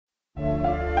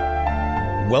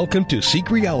Welcome to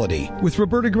Seek Reality with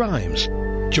Roberta Grimes.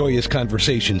 Joyous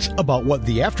conversations about what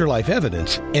the afterlife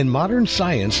evidence and modern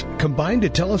science combine to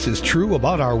tell us is true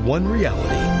about our one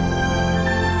reality.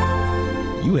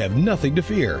 You have nothing to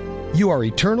fear. You are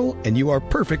eternal and you are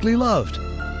perfectly loved.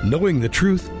 Knowing the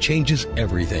truth changes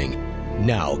everything.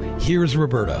 Now, here's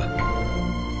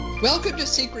Roberta. Welcome to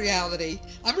Seek Reality.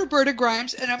 I'm Roberta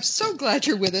Grimes, and I'm so glad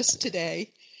you're with us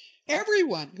today.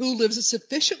 Everyone who lives a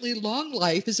sufficiently long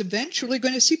life is eventually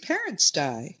going to see parents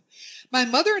die. My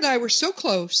mother and I were so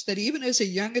close that even as a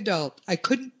young adult, I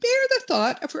couldn't bear the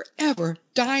thought of her ever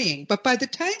dying. But by the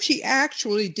time she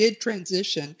actually did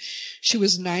transition, she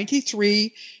was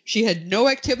 93. She had no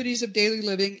activities of daily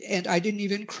living, and I didn't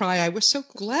even cry. I was so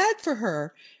glad for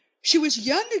her. She was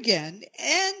young again,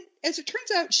 and as it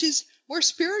turns out, she's more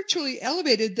spiritually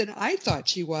elevated than I thought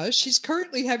she was. She's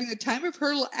currently having the time of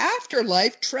her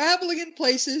afterlife, traveling in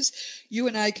places you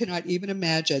and I cannot even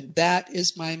imagine. That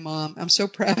is my mom. I'm so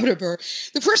proud of her.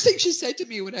 The first thing she said to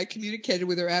me when I communicated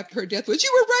with her after her death was,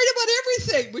 "You were right about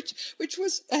everything," which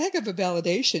was a heck of a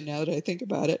validation now that I think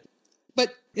about it.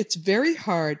 But it's very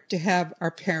hard to have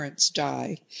our parents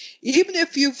die. Even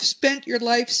if you've spent your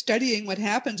life studying what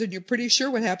happens and you're pretty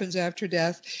sure what happens after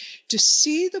death, to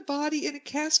see the body in a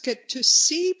casket, to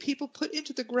see people put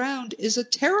into the ground is a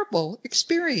terrible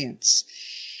experience.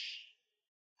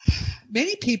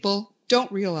 Many people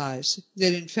don't realize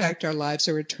that, in fact, our lives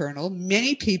are eternal.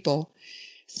 Many people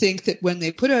think that when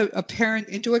they put a parent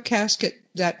into a casket,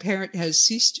 that parent has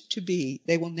ceased to be.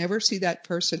 They will never see that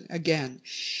person again.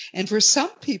 And for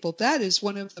some people, that is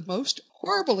one of the most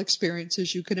horrible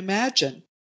experiences you can imagine.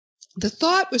 The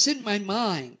thought was in my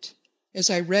mind as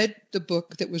I read the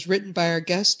book that was written by our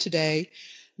guest today,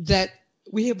 that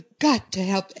we have got to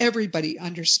help everybody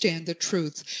understand the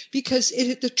truth, because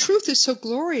the truth is so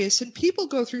glorious and people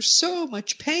go through so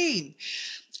much pain.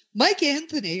 Mike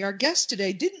Anthony, our guest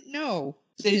today, didn't know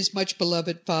that his much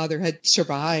beloved father had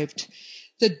survived.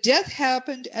 The death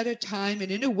happened at a time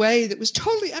and in a way that was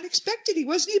totally unexpected. He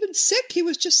wasn't even sick. He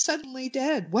was just suddenly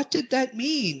dead. What did that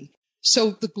mean?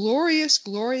 So the glorious,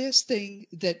 glorious thing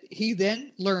that he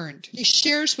then learned, he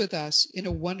shares with us in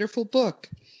a wonderful book,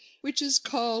 which is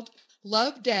called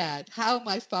Love, Dad, How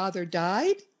My Father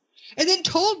Died, and then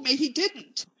told me he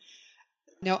didn't.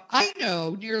 Now, I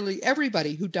know nearly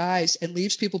everybody who dies and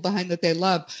leaves people behind that they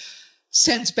love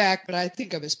sends back what I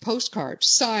think of as postcards,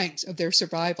 signs of their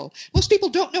survival. Most people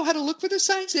don't know how to look for the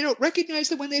signs. They don't recognize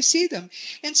them when they see them.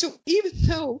 And so even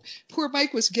though poor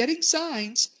Mike was getting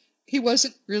signs, he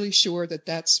wasn't really sure that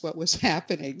that's what was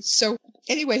happening. So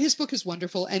anyway, his book is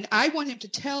wonderful, and I want him to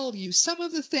tell you some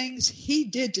of the things he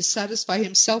did to satisfy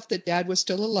himself that Dad was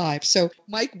still alive. So,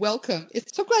 Mike, welcome.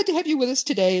 It's so glad to have you with us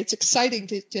today. It's exciting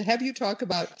to have you talk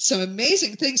about some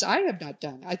amazing things I have not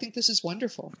done. I think this is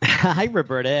wonderful. Hi,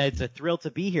 Roberta. It's a thrill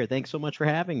to be here. Thanks so much for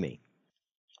having me.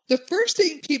 The first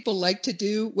thing people like to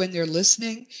do when they're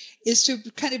listening is to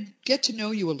kind of get to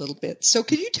know you a little bit. So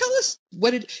can you tell us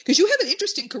because you have an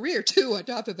interesting career too on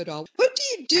top of it all. What do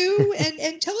you do?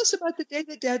 And tell us about the day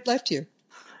that Dad left you.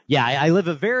 Yeah, I live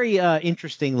a very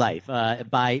interesting life.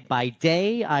 By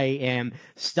day, I am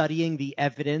studying the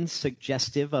evidence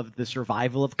suggestive of the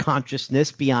survival of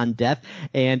consciousness beyond death.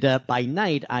 And by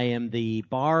night, I am the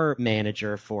bar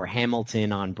manager for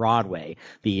Hamilton on Broadway,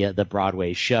 the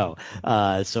Broadway show.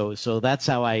 So that's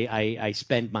how I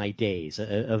spend my days,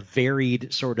 a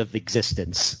varied sort of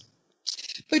existence.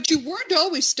 But you weren't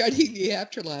always studying the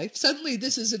afterlife. Suddenly,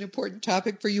 this is an important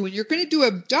topic for you, and you're going to do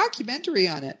a documentary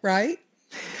on it, right?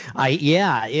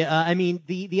 I mean,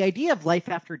 the idea of life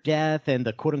after death and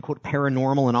the quote unquote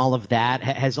paranormal and all of that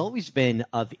has always been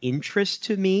of interest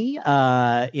to me,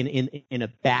 in a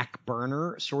back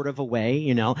burner sort of a way.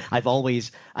 You know, I've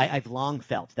long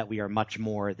felt that we are much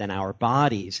more than our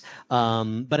bodies.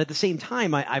 But at the same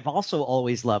time, I've also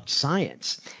always loved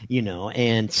science, you know,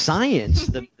 and science,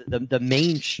 the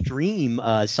mainstream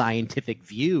scientific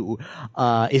view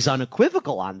is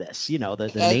unequivocal on this. You know,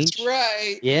 that's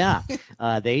right. Yeah.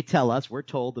 They tell us, we're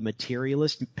told the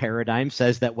materialist paradigm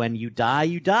says that when you die,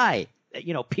 you die.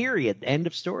 You know, period. End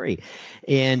of story.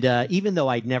 And even though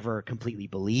I'd never completely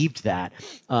believed that,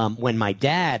 when my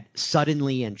dad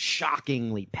suddenly and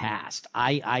shockingly passed,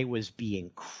 I was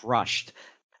being crushed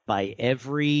by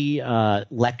every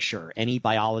lecture any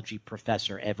biology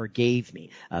professor ever gave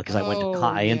me, because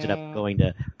I ended up going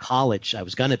to college. I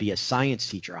was going to be a science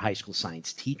teacher, a high school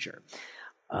science teacher.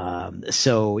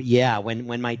 So yeah,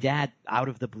 when my dad out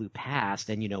of the blue passed,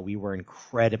 and, you know, we were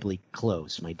incredibly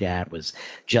close. My dad was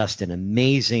just an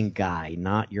amazing guy,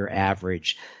 not your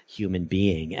average human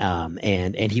being.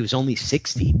 And he was only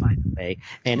 60, by the way.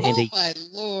 My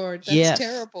Lord, that's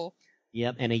terrible.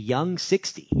 Yep, and a young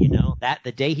 60, you know, that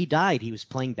the day he died, he was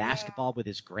playing basketball with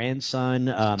his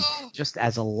grandson, just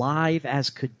as alive as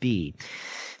could be.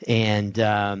 And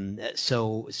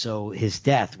so his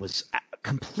death was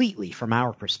completely, from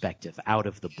our perspective, out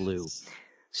of the blue.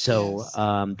 So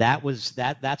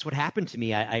that's what happened to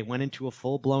me. I went into a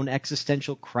full-blown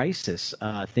existential crisis,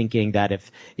 thinking that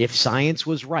if science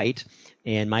was right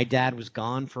and my dad was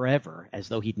gone forever, as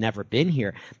though he'd never been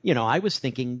here, you know, I was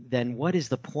thinking, then what is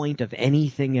the point of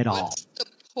anything at all? What's the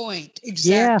point?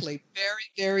 Exactly. Yeah.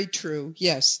 Very, very true.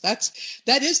 Yes,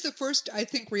 that is the first, I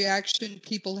think, reaction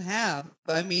people have.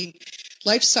 I mean,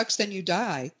 life sucks, then you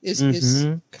die is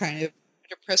kind of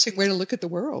depressing way to look at the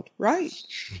world, right?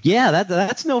 Yeah,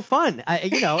 that's no fun.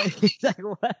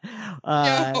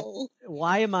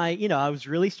 Why am I? You know, I was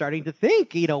really starting to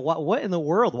think, you know, what in the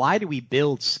world? Why do we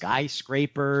build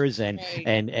skyscrapers and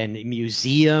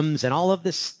museums and all of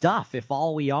this stuff if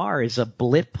all we are is a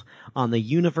blip on the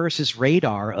universe's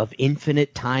radar of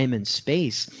infinite time and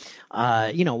space?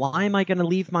 You know, why am I going to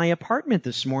leave my apartment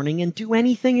this morning and do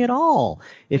anything at all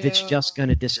if it's just going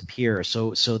to disappear?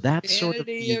 So that's sort of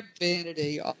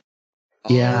vanity.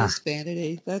 Always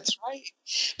vanity. That's right.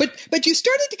 But you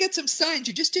started to get some signs.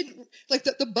 You just didn't like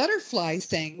the butterfly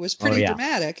thing was pretty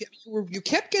dramatic. You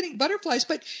kept getting butterflies,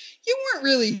 but you weren't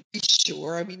really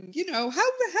sure. I mean, you know,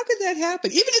 how could that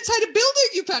happen? Even inside a building,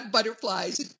 you found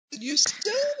butterflies. You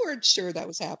still weren't sure that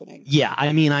was happening. Yeah,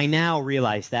 I mean, I now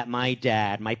realize that my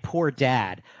poor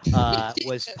dad,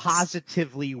 was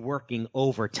positively working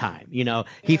overtime. You know,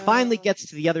 he finally gets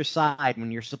to the other side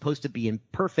when you're supposed to be in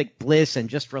perfect bliss and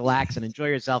just relax and enjoy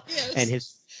yourself, and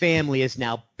his family is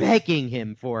now begging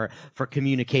him for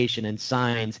communication and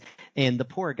signs. And the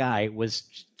poor guy was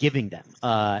giving them,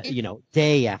 you know,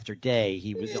 day after day.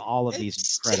 He was all of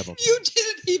these incredible. You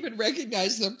didn't even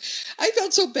recognize them. I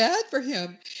felt so bad for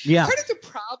him. Yeah. Part of the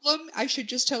problem, I should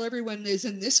just tell everyone, is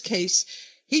in this case,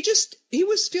 he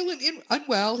was feeling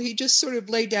unwell. He just sort of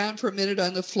lay down for a minute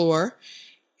on the floor,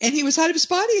 and he was out of his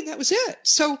body, and that was it.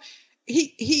 So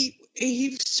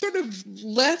he sort of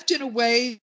left in a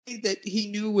way that he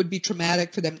knew would be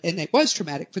traumatic for them, and it was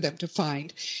traumatic for them to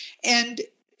find. And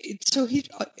so he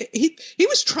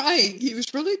was trying. He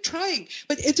was really trying.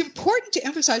 But it's important to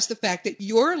emphasize the fact that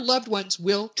your loved ones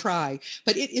will try,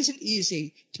 but it isn't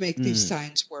easy to make these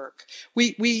signs work.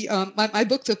 My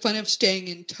book, The Fun of Staying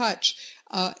in Touch,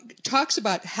 talks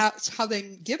about how they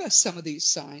give us some of these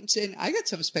signs, and I got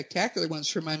some spectacular ones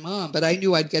from my mom, but I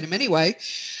knew I'd get them anyway.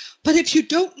 But if you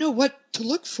don't know what to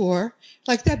look for,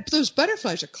 like that, those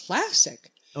butterflies are classic.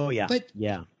 Oh yeah. But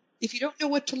if you don't know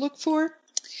what to look for.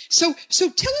 So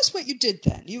tell us what you did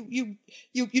then. You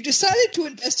decided to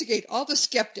investigate all the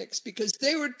skeptics because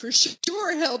they would for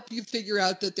sure help you figure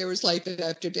out that there was life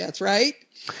after death, right?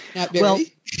 Not very. Well,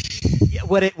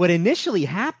 what initially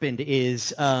happened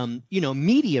is, you know,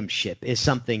 mediumship is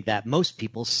something that most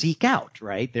people seek out,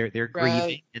 right? They're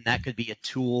grieving, and that could be a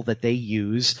tool that they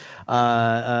use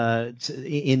in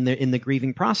the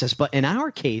grieving process. But in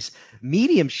our case,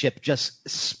 mediumship just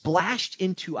splashed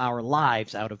into our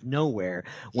lives out of nowhere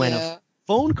when a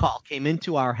phone call came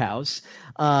into our house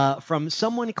from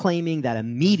someone claiming that a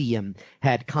medium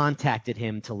had contacted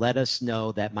him to let us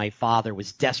know that my father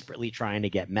was desperately trying to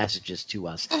get messages to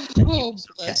us. Oh,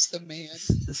 bless the man.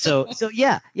 So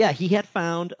he had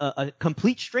found a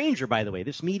complete stranger, by the way.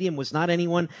 This medium was not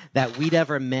anyone that we'd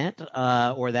ever met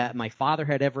or that my father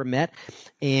had ever met.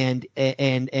 And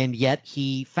yet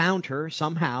he found her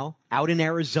somehow out in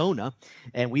Arizona,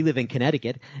 and we live in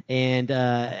Connecticut, and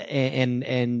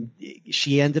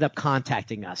she ended up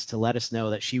contacting us to let us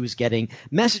know that she was getting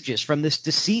messages from this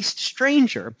deceased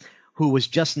stranger who was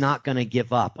just not going to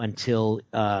give up until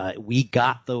we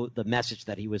got the message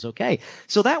that he was okay.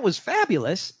 So that was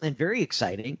fabulous and very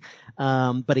exciting.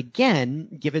 But again,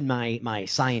 given my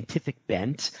scientific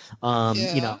bent,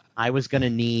 you know, I was going to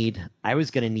need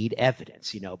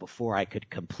evidence, you know, before I could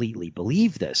completely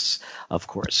believe this, of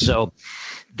course. So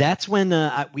that's when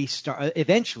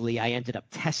eventually I ended up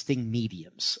testing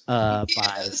mediums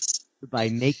by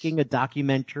making a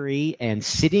documentary and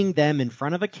sitting them in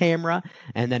front of a camera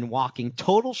and then walking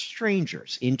total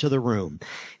strangers into the room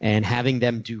and having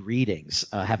them do readings,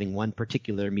 having one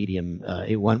particular medium,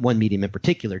 one medium in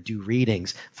particular do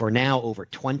readings for now over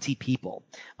 20 people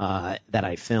that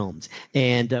I filmed,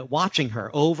 and watching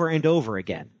her over and over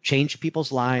again change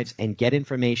people's lives and get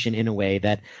information in a way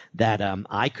that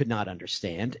I could not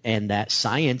understand and that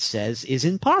science says is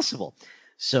impossible.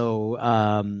 So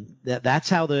that's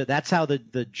how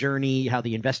the journey, how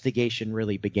the investigation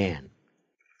really began.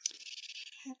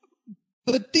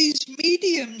 But these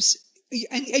mediums,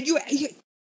 and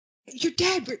Your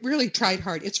dad really tried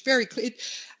hard. It's very clear.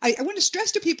 I want to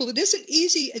stress to people it isn't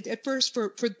easy at first for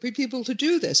people to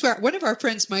do this. One of our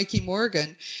friends, Mikey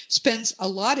Morgan, spends a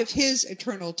lot of his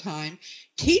eternal time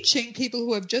teaching people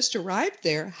who have just arrived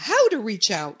there how to reach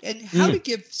out and how to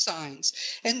give signs.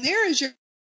 And there is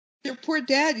your poor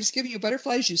dad. He's giving you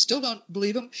butterflies. You still don't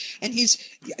believe him. And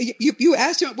you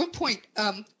asked him at one point,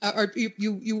 or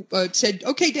you said,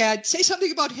 "Okay, Dad, say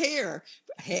something about hair."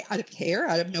 Out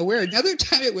of nowhere. Another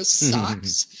time it was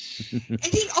socks. And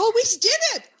he always did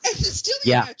it. And still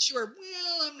you're not sure.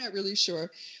 Well, I'm not really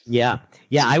sure. Yeah.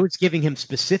 I was giving him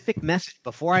specific message.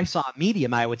 Before I saw a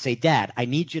medium, I would say, "Dad, I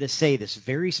need you to say this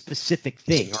very specific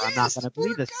thing, or I'm not going to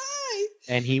believe this."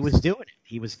 And he was doing it.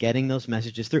 He was getting those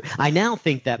messages through. I now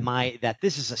think that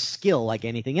this is a skill like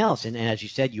anything else. And as you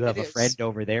said, you have a friend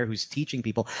over there who's teaching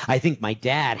people. I think my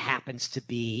dad happens to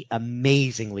be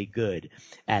amazingly good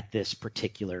at this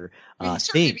particular he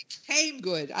certainly became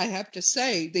good, I have to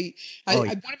say. I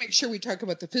want to make sure we talk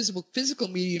about the physical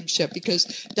mediumship,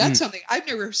 because that's something I've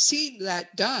never seen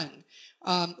that done.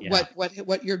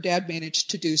 What your dad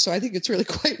managed to do. So I think it's really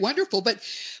quite wonderful. But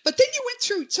then you went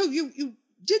through, so you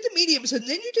did the mediums, and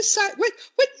then you decide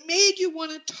what made you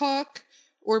want to talk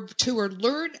or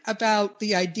learn about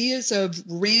the ideas of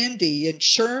Randi and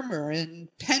Shermer and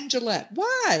Penn Jillette.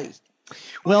 Why?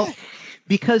 Well,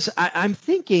 because I'm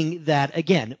thinking that,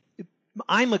 again,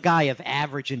 I'm a guy of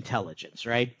average intelligence,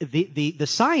 right? The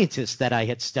scientists that I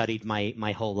had studied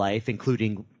my whole life,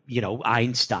 including,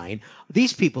 Einstein,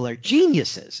 these people are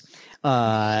geniuses.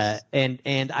 And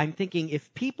I'm thinking,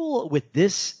 if people with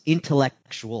this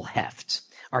intellectual heft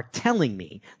are telling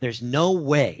me there's no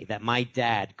way that my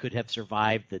dad could have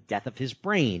survived the death of his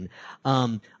brain,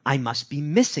 I must be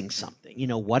missing something.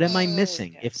 What am I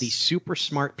missing? Yes. If these super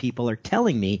smart people are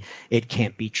telling me it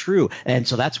can't be true. And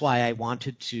so that's why I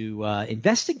wanted to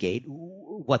investigate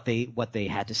what they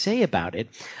had to say about it.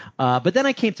 But then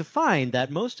I came to find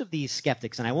that most of these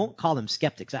skeptics, and I won't call them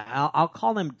skeptics, I'll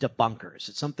call them debunkers.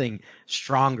 It's something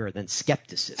stronger than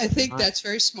skepticism. I think that's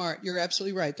very smart. You're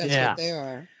absolutely right. That's what they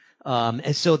are.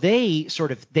 And so they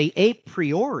a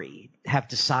priori have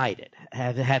decided,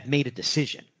 have made a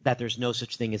decision that there's no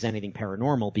such thing as anything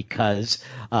paranormal because,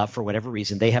 for whatever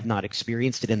reason, they have not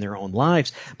experienced it in their own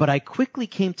lives. But I quickly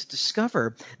came to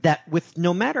discover that with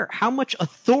no matter how much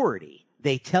authority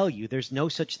they tell you there's no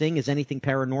such thing as anything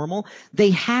paranormal,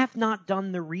 they have not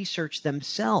done the research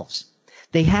themselves.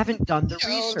 They haven't done the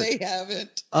research. No, they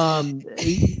haven't.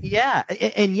 Yeah,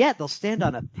 and yet they'll stand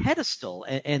on a pedestal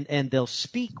and they'll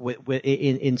speak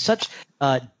in such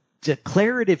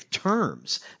declarative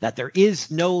terms that there is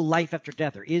no life after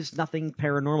death, there is nothing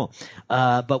paranormal.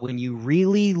 But when you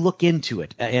really look into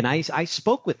it, and I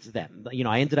spoke with them,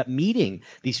 I ended up meeting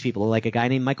these people, like a guy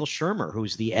named Michael Shermer,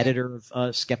 who's the editor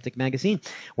of Skeptic Magazine.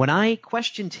 When I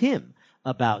questioned him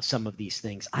about some of these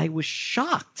things, I was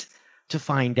shocked to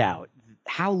find out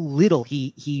how little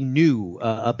he knew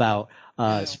about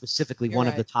specifically one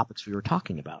of the topics we were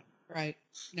talking about. Right.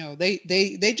 No, they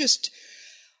just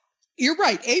 – you're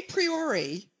right. A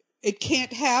priori, it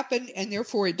can't happen, and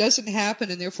therefore it doesn't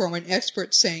happen, and therefore I'm an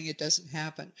expert saying it doesn't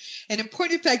happen. And in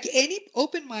point of fact, any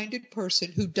open-minded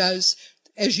person who does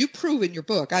 – as you prove in your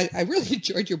book – I really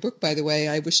enjoyed your book, by the way.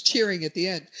 I was cheering at the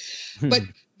end.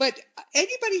 But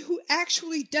anybody who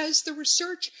actually does the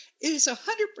research, it is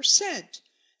 100%.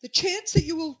 The chance that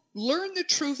you will learn the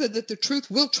truth and that the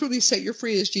truth will truly set you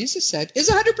free, as Jesus said, is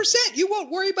 100%. You won't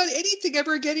worry about anything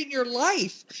ever again in your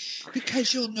life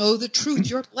because you'll know the truth.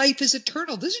 Your life is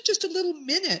eternal. This is just a little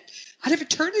minute out of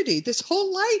eternity, this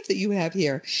whole life that you have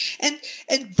here. And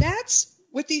that's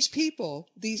what these people,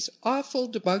 these awful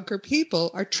debunker people,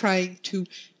 are trying to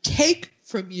take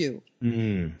from you,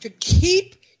 to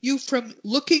keep you from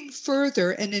looking further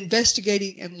and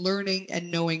investigating and learning and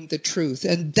knowing the truth.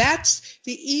 And that's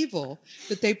the evil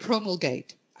that they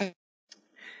promulgate.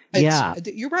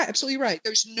 You're right, absolutely right.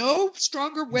 There's no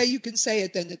stronger way you can say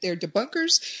it than that they're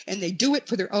debunkers and they do it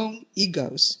for their own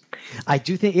egos. I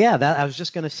do think, that I was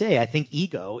just going to say, I think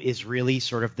ego is really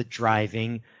sort of the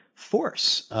driving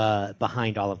force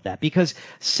behind all of that, because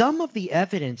some of the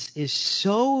evidence is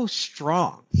so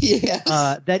strong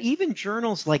that even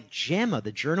journals like JAMA,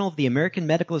 the Journal of the American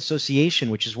Medical Association,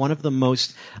 which is one of the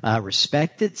most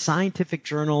respected scientific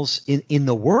journals in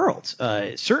the world,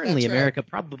 certainly That's America, right.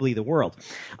 probably the world,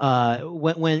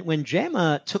 when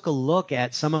JAMA took a look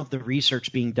at some of the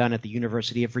research being done at the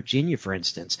University of Virginia, for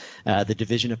instance, the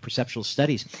Division of Perceptual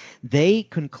Studies, they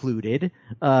concluded,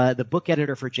 the book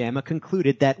editor for JAMA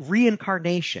concluded that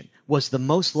reincarnation was the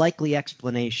most likely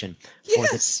explanation for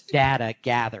the data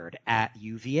gathered at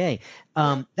UVA.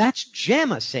 That's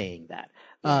JAMA saying that.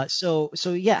 So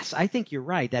yes, I think you're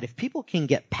right that if people can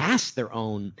get past their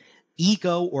own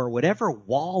ego or whatever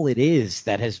wall it is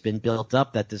that has been built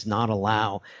up that does not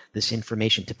allow this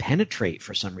information to penetrate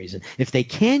for some reason, if they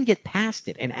can get past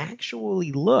it and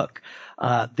actually look,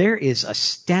 there is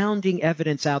astounding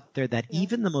evidence out there that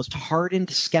even the most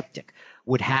hardened skeptic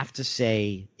would have to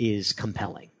say is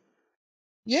compelling.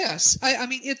 Yes. I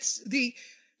mean, it's the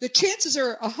chances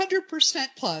are 100%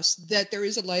 plus that there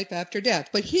is a life after death.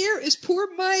 But here is poor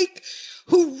Mike,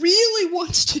 who really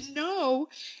wants to know,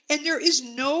 and there is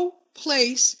no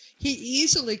place he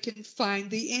easily can find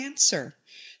the answer.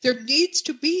 There needs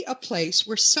to be a place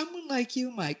where someone like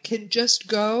you, Mike, can just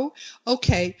go,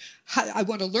 okay, I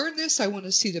want to learn this. I want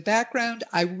to see the background.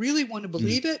 I really want to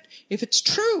believe it if it's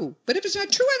true. But if it's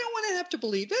not true, I don't want to have to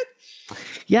believe it.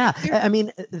 Yeah, I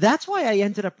mean, that's why I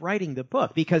ended up writing the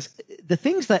book, because the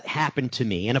things that happened to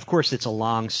me, and of course it's a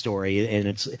long story and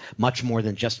it's much more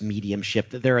than just mediumship.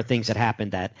 There are things that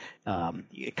happened that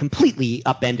completely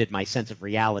upended my sense of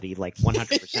reality, like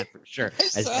 100% for sure. I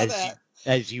saw that.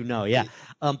 As you know, yeah.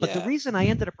 But the reason I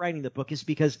ended up writing the book is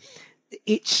because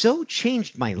it so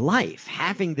changed my life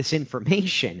having this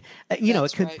information.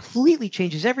 It completely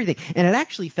changes everything. And it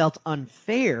actually felt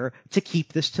unfair to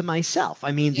keep this to myself.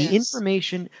 I mean, the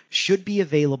information should be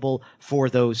available for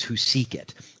those who seek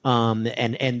it.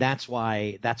 And that's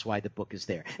why the book is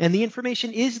there. And the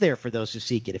information is there for those who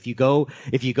seek it. If you go,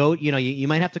 you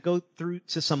might have to go through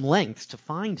to some lengths to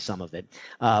find some of it.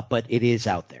 But it is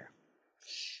out there.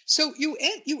 So you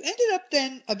ended up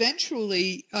then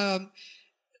eventually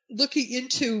looking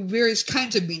into various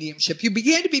kinds of mediumship. You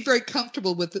began to be very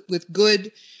comfortable with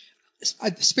good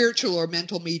spiritual or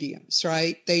mental mediums,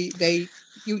 right?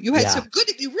 You had some good.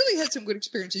 You really had some good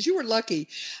experiences. You were lucky.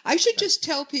 I should just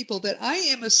tell people that I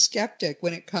am a skeptic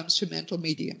when it comes to mental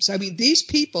mediums. I mean, these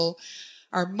people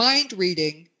are mind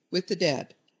reading with the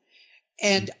dead,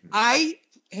 and I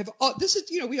have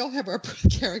we all have our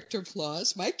character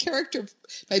flaws. My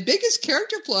biggest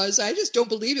character flaw is I just don't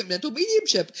believe in mental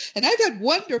mediumship, and I've had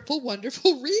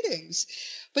wonderful readings,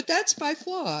 but that's my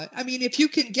flaw. I mean, if you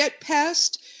can get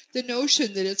past the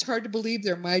notion that it's hard to believe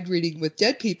they're mind reading with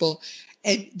dead people,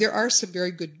 and there are some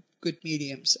very good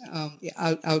mediums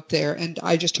out there, and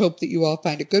I just hope that you all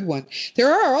find a good one.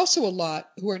 There are also a lot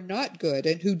who are not good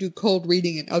and who do cold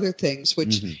reading and other things,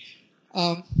 which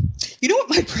you know what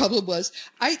my problem was?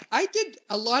 I did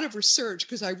a lot of research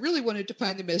because I really wanted to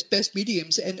find the best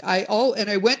mediums, and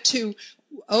I went to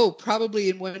probably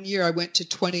in 1 year I went to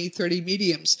 20, 30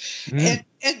 mediums, and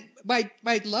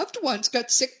my loved ones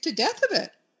got sick to death of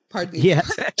it. Pardon me. Yeah.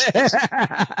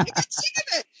 I got sick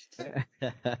of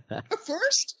it. The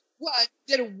first one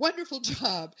did a wonderful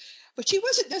job, but she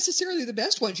wasn't necessarily the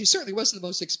best one. She certainly wasn't the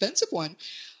most expensive one.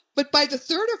 But by the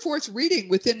third or fourth reading,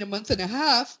 within a month and a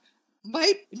half,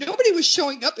 nobody was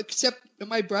showing up except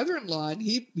my brother-in-law, and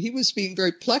he was being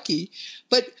very plucky,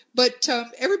 but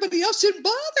everybody else didn't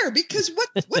bother because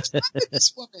what's wrong with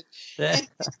this woman? And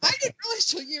I didn't realize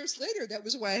till years later that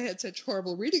was why I had such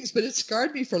horrible readings, but it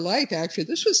scarred me for life. Actually,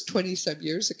 this was 20-some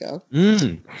years ago.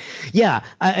 Yeah,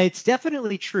 it's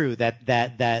definitely true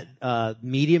that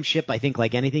mediumship, I think,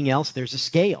 like anything else, there's a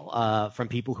scale from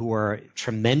people who are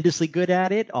tremendously good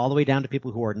at it all the way down to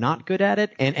people who are not good at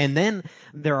it, and then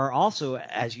there are also,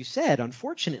 as you said,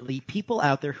 unfortunately, people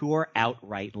out there who are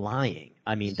outright lying.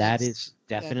 I mean, that is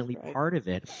definitely part of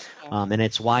it. And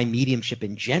it's why mediumship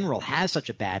in general has such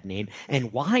a bad name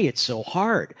and why it's so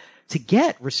hard to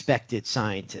get respected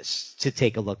scientists to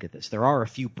take a look at this. There are a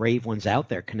few brave ones out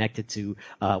there connected to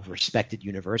respected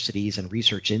universities and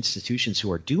research institutions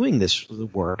who are doing this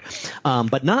work,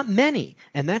 but not many.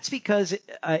 And that's because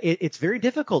it's very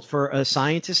difficult for a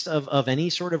scientist of any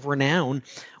sort of renown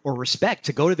or respect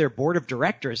to go to their board of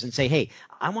directors and say, hey,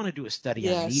 I want to do a study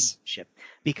on mediumship,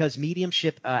 because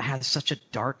mediumship has such a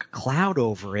dark cloud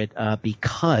over it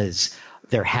because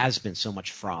there has been so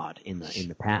much fraud in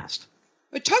the past.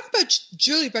 But talk about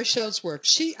Julie Bichel's work.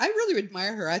 I really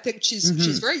admire her. I think she's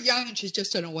very young and she's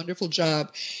just done a wonderful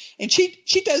job. And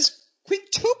she does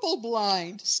quintuple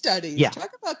blind studies. Yeah.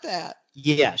 Talk about that.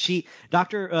 Yeah,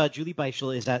 Dr. Julie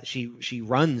Bichel she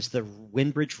runs the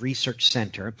Windbridge Research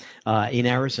Center in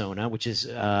Arizona, which is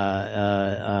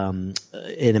an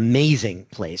amazing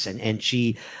place, and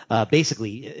she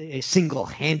basically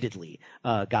single-handedly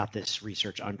got this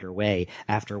research underway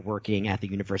after working at the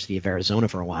University of Arizona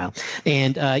for a while.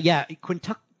 And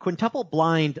quintuple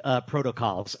blind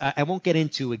protocols. I won't get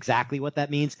into exactly what that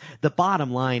means. The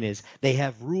bottom line is they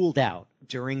have ruled out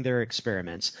during their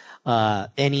experiments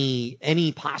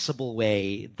any possible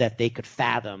way that they could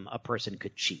fathom a person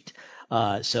could cheat.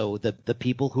 So the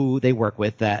people who they work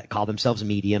with that call themselves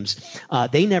mediums,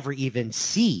 they never even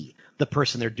see the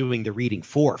person they're doing the reading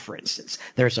for instance.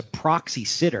 There's a proxy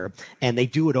sitter, and they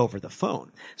do it over the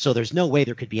phone. So there's no way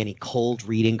there could be any cold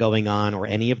reading going on or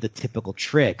any of the typical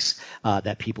tricks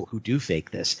that people who do fake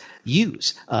this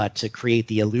use to create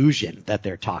the illusion that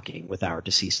they're talking with our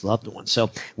deceased loved one.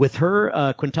 So with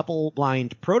her quintuple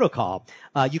blind protocol,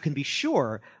 you can be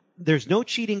sure there's no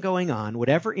cheating going on.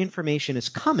 Whatever information is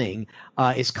coming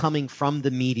from the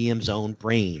medium's own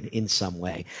brain in some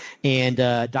way. And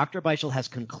Dr. Beischel has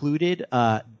concluded,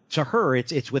 to her,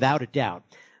 it's without a doubt,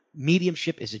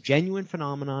 mediumship is a genuine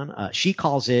phenomenon. She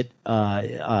calls it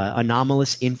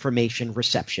anomalous information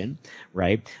reception,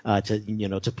 right?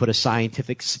 To put a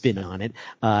scientific spin on it.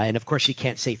 And of course, she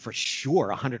can't say for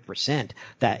sure 100%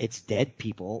 that it's dead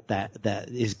people that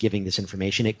is giving this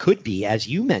information. It could be, as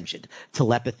you mentioned,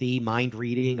 telepathy, mind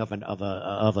reading of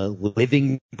a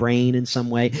living brain in some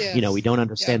way. Yes. We don't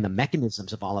understand the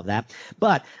mechanisms of all of that.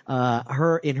 But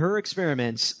in her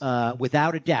experiments,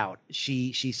 without a doubt,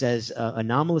 she says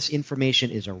anomalous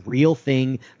information is a real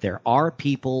thing. There are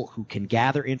people who can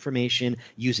gather information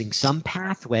using some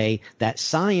pathway that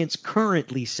science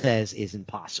currently says is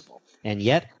impossible, and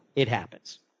yet it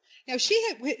happens. Now she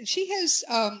has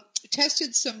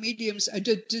tested some mediums.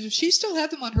 Does she still have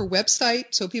them on her website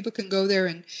so people can go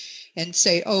there and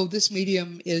say, oh, this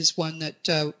medium is one that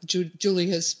Julie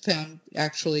has found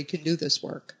actually can do this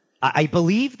work? I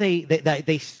believe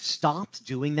they stopped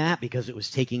doing that because it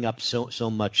was taking up so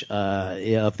much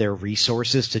of their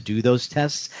resources to do those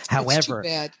tests. However,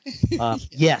 it's too bad.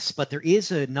 Yes, but there is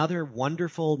another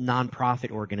wonderful nonprofit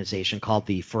organization called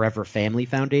the Forever Family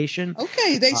Foundation.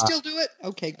 Okay, they still do it?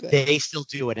 Okay, good. They still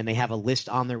do it, and they have a list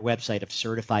on their website of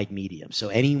certified mediums. So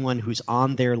anyone who's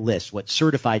on their list, what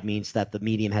certified means that the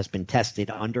medium has been tested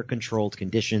under controlled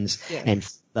conditions and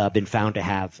been found to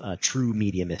have true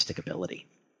mediumistic ability.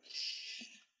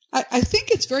 I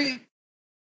think it's very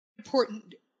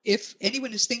important, if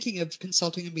anyone is thinking of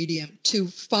consulting a medium, to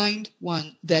find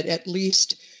one that at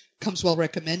least comes well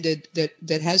recommended,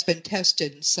 that has been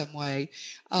tested in some way.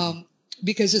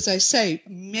 Because as I say,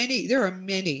 there are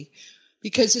many,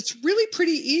 because it's really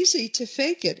pretty easy to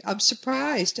fake it. I'm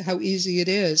surprised how easy it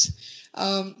is.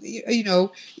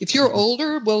 If you're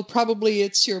older, well, probably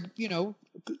it's your,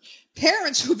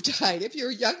 parents who've died. If you're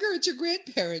younger, it's your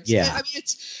grandparents. Yeah. I mean,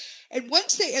 and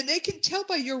once they can tell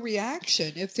by your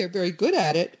reaction, if they're very good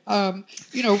at it,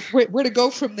 where to go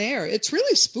from there. It's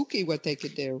really spooky what they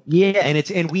could do. Yeah,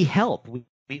 and we help.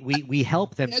 We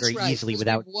help them That's very right, easily because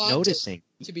without we want noticing.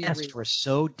 to be Yes, real. we're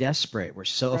so desperate. Of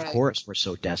Right. course, we're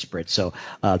so desperate. So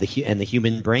the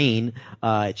human brain,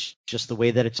 it's just the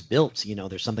way that it's built.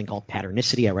 There's something called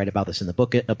patternicity. I write about this in the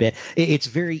book a bit. It's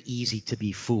very easy to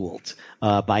be fooled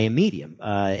by a medium,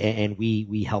 and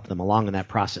we help them along in that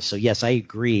process. So yes, I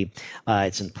agree.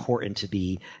 It's important to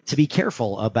be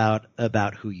careful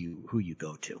about who you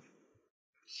go to.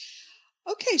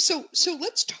 Okay, so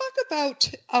let's talk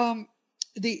about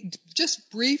just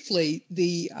briefly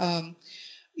the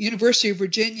University of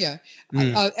Virginia.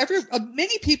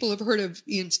 Many people have heard of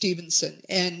Ian Stevenson,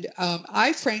 and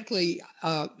I frankly,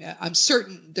 I'm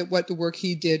certain that what the work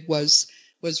he did was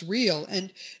real.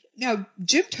 And now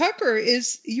Jim Tucker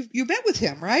you met with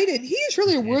him, right? And he is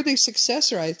really a worthy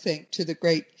successor, I think, to the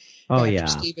great Dr.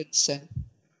 Stevenson.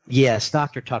 Yes,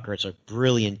 Dr. Tucker is a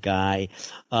brilliant guy.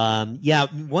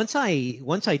 Once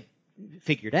I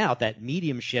figured out that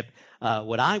mediumship,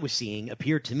 what I was seeing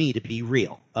appeared to me to be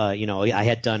real. I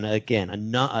had done, again,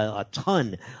 a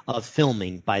ton of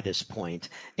filming by this point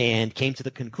and came to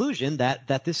the conclusion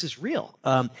that this is real.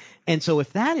 And so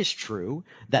if that is true,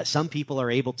 that some people are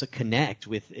able to connect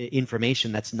with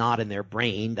information that's not in their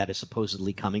brain that is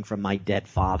supposedly coming from my dead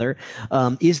father,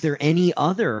 are there any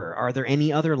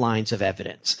other lines of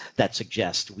evidence that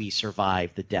suggest we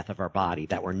survived the death of our body,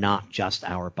 that we're not just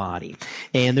our body?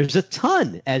 And there's a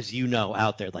ton, as you know,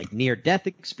 out there, like near-death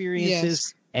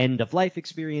experiences, end-of-life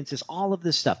experiences, all of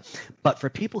this stuff. But for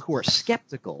people who are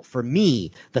skeptical, for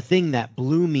me, the thing that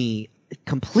blew me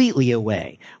completely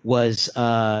away was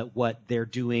what they're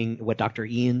doing, what Dr.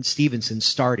 Ian Stevenson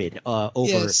started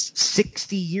over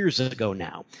 60 years ago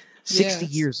now. 60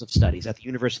 years of studies at the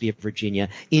University of Virginia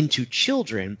into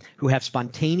children who have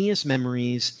spontaneous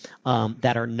memories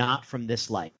that are not from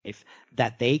this life,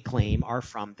 that they claim are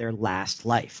from their last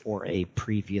life or a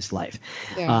previous life.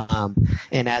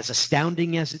 And as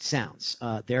astounding as it sounds,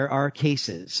 there are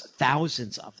cases,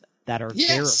 thousands of them, that are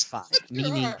verified,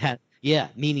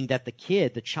 meaning that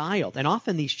the child, and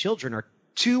often these children are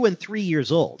 2 and 3 years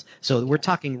old. So we're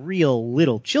talking real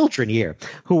little children here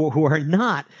who are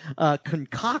not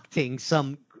concocting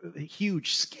some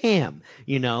huge scam.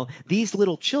 These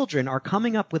little children are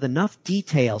coming up with enough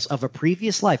details of a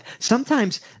previous life.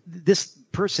 Sometimes this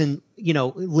person,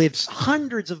 lives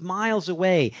hundreds of miles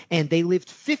away and they lived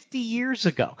 50 years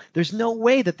ago. There's no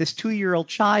way that this 2-year-old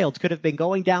child could have been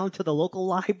going down to the local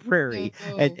library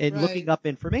and right. looking up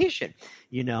information,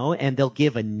 and they'll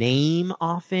give a name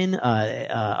often,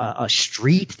 a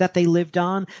street that they lived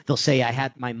on. They'll say,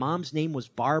 my mom's name was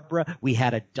Barbara. We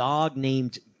had a dog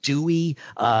named Dewey,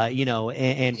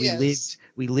 and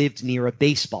we lived near a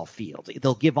baseball field.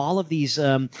 They'll give all of these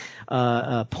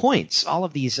points, all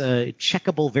of these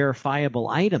checkable, verifiable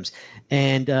items.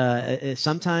 And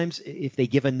sometimes if they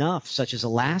give enough, such as a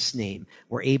last name,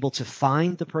 we're able to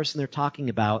find the person they're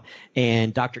talking about.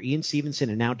 And Dr. Ian Stevenson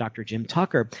and now Dr. Jim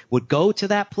Tucker would go to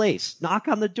that place, knock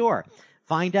on the door,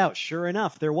 find out, sure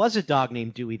enough, there was a dog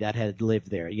named Dewey that had lived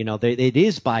there. It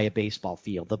is by a baseball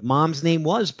field. The mom's name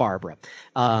was Barbara.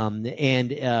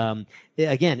 Again,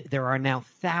 there are now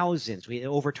thousands,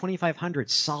 over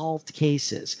 2,500 solved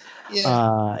cases.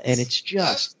 And it's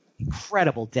just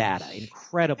incredible data,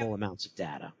 incredible amounts of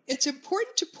data. It's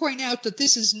important to point out that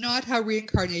this is not how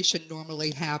reincarnation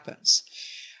normally happens.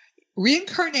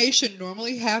 Reincarnation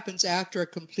normally happens after a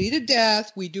completed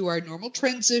death. We do our normal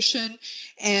transition,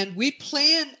 and we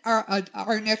plan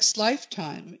our next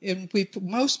lifetime. And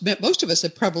most of us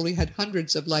have probably had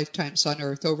hundreds of lifetimes on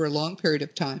Earth over a long period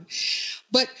of time.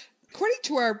 But according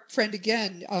to our friend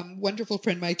again, wonderful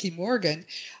friend Mikey Morgan,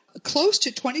 close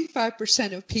to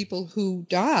 25% of people who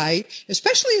die,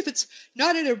 especially if it's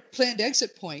not at a planned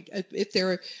exit point, if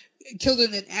they're killed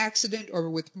in an accident or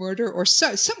with murder or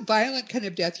some violent kind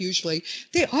of death, usually,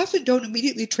 they often don't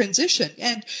immediately transition.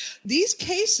 And these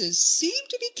cases seem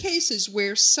to be cases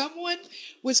where someone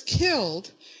was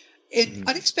killed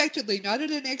unexpectedly, not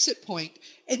at an exit point,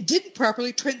 and didn't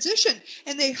properly transition.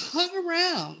 And they hung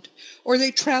around or they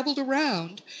traveled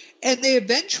around. And they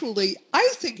eventually, I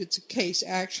think it's a case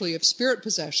actually of spirit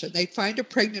possession. They find a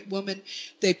pregnant woman,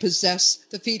 they possess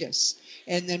the fetus.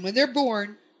 And then when they're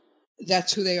born,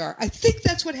 that's who they are. I think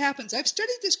that's what happens. I've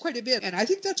studied this quite a bit, and I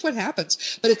think that's what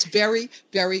happens. But it's very,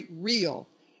 very real,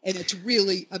 and it's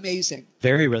really amazing.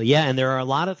 Very real, yeah. And there are a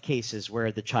lot of cases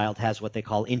where the child has what they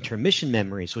call intermission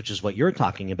memories, which is what you're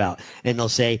talking about. And they'll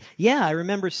say, yeah, I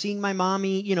remember seeing my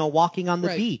mommy, walking on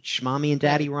the beach. Mommy and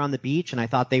daddy were on the beach, and I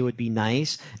thought they would be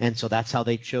nice. And so that's how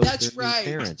they chose their new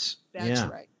parents. That's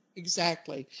right.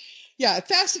 Exactly. Yeah,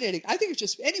 fascinating. I think it's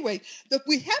just, anyway,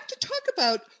 we have to talk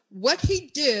about what he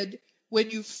did when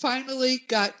you finally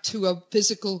got to a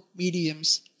physical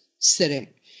medium's sitting.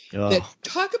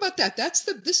 Talk about that.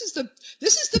 This is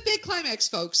the big climax,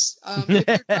 folks. If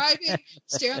you're driving,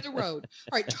 stay on the road.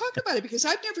 All right, talk about it, because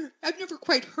I've never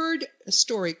quite heard a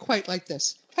story quite like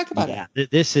this. Talk about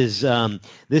it. This is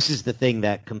the thing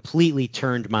that completely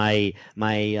turned my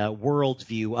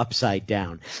worldview upside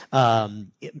down.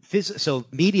 So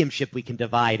mediumship we can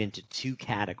divide into two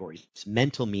categories: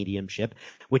 mental mediumship,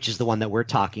 which is the one that we're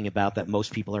talking about that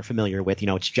most people are familiar with.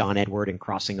 It's John Edward and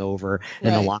Crossing Over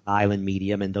and the Long Island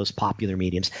Medium and those popular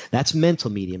mediums. That's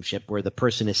mental mediumship, where the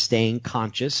person is staying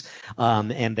conscious,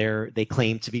 and they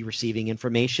claim to be receiving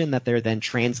information that they're then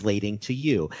translating to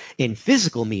you. In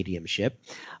physical mediumship,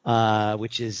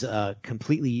 which is a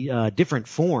completely different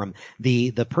form,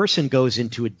 the person goes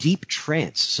into a deep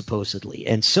trance, supposedly,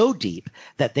 and so deep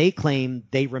that they claim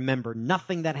they remember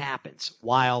nothing that happens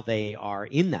while they are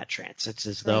in that trance. It's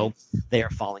as though they are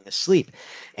falling asleep.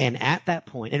 And at that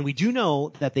point, and we do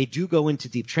know that they do go into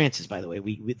deep trances, by the way.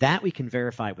 We can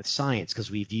verify with science, because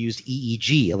we've used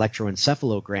EEG,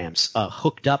 electroencephalograms,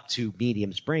 hooked up to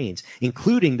mediums' brains,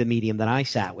 including the medium that I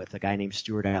sat with, a guy named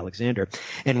Stuart Alexander.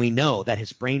 And we know that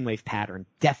his brainwave pattern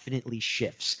definitely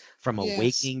shifts from a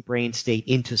waking brain state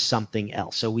into something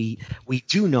else. So we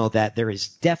do know that there is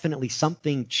definitely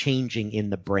something changing in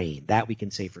the brain. That we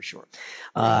can say for sure.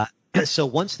 So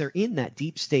once they're in that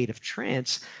deep state of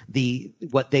trance,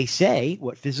 what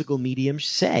physical mediums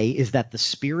say is that the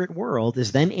spirit world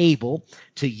is then able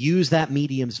to use that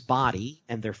medium's body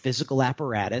and their physical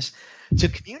apparatus to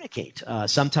communicate,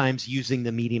 sometimes using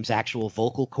the medium's actual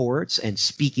vocal cords and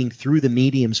speaking through the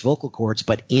medium's vocal cords,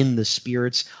 but in the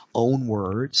spirit's own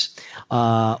words.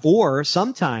 Or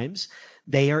sometimes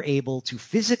they are able to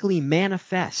physically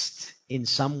manifest in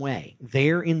some way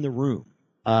there in the room,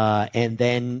 and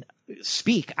then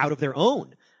speak out of their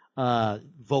own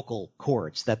vocal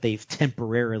cords that they've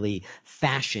temporarily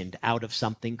fashioned out of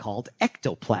something called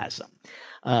ectoplasm,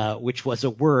 which was a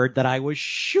word that I was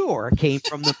sure came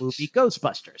from the movie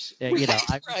Ghostbusters.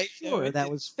 I'm sure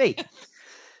that was fake.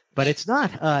 But it's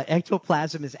not.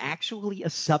 Ectoplasm is actually a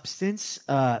substance.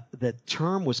 The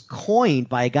term was coined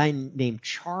by a guy named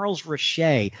Charles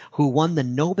Richet, who won the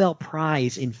Nobel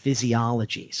Prize in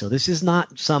physiology. So this is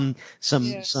not some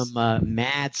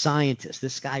mad scientist.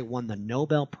 This guy won the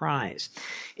Nobel Prize,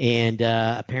 and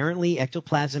apparently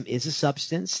ectoplasm is a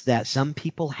substance that some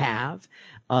people have.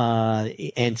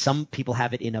 And some people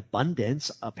have it in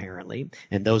abundance, apparently,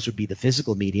 and those would be the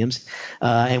physical mediums.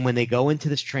 And when they go into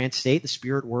this trance state, the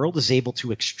spirit world is able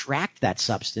to extract that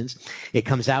substance. It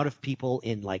comes out of people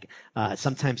in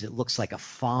sometimes it looks like a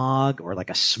fog or like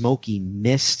a smoky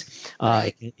mist.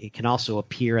 It can also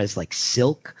appear as like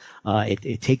silk.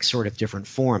 It takes sort of different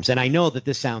forms. And I know that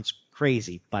this sounds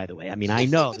crazy, by the way. I mean, I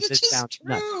know that this sounds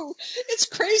nuts. It's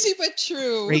crazy but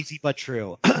true. Crazy but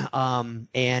true.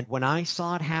 And when I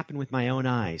saw it happen with my own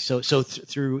eyes, so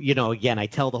through, again, I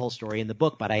tell the whole story in the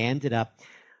book, but I ended up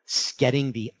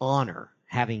getting the honor,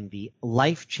 having the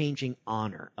life-changing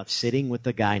honor of sitting with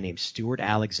a guy named Stuart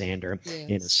Alexander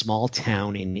in a small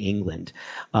town in England.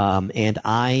 And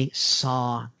I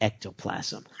saw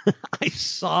ectoplasm. I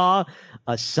saw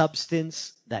a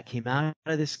substance that came out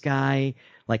of this guy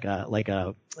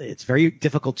it's very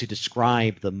difficult to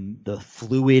describe the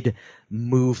fluid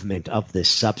movement of this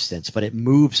substance, but it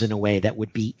moves in a way that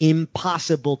would be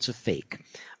impossible to fake.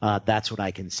 That's what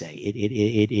I can say.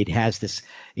 It has this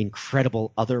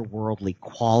incredible otherworldly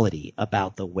quality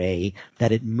about the way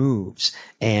that it moves.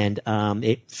 And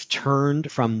it turned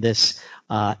from this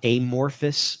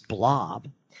amorphous blob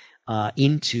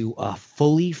into a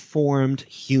fully formed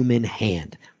human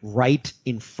hand right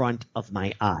in front of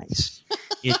my eyes.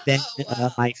 Then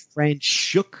my friend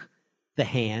shook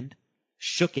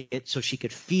it so she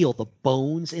could feel the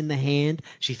bones in the hand.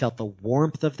 She felt the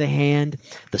warmth of the hand,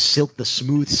 the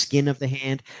smooth skin of the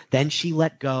hand. Then she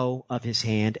let go of his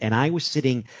hand, and I was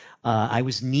I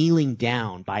was kneeling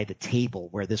down by the table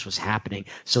where this was happening.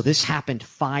 So this happened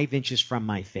 5 inches from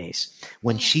my face.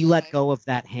 When she let go of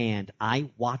that hand, I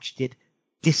watched it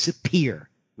disappear,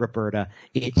 Roberta.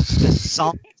 It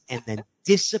dissolved and then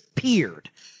disappeared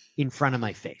in front of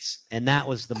my face. And that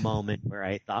was the moment where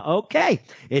I thought, okay,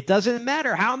 it doesn't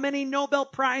matter how many Nobel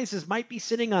Prizes might be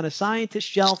sitting on a scientist's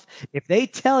shelf. If they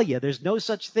tell you there's no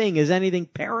such thing as anything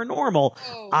paranormal,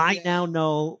 I now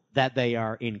know that they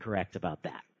are incorrect about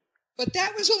that. But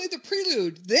that was only the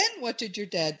prelude. Then what did your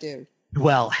dad do?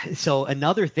 Well, so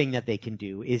another thing that they can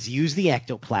do is use the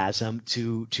ectoplasm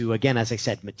to again, as I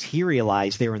said,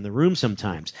 materialize there in the room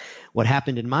sometimes. What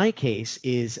happened in my case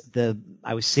is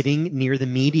I was sitting near the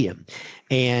medium,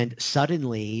 and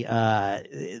suddenly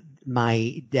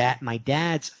my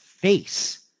dad's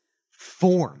face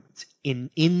formed in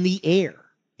the air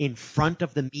in front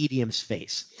of the medium's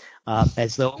face.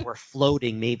 As though it were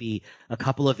floating maybe a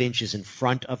couple of inches in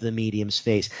front of the medium's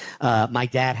face. My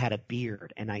dad had a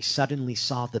beard, and I suddenly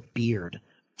saw the beard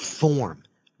form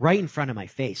right in front of my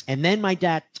face. And then my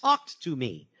dad talked to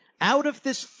me out of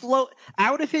his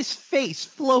face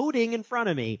floating in front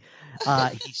of me.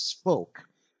 He spoke.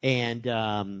 And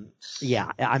I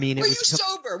mean, were you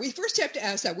sober? We first have to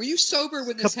ask that. Were you sober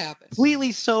when this happened?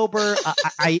 Completely sober.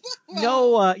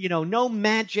 No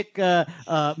magic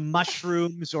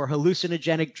mushrooms or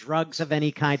hallucinogenic drugs of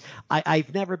any kind.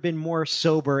 I've never been more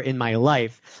sober in my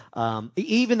life.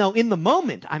 Even though in the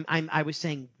moment I was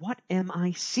saying, "What am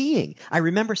I seeing?" I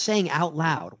remember saying out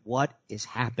loud, "What is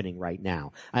happening right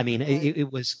now?" I mean,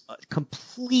 it was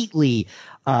completely.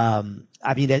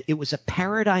 It was a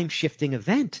paradigm shifting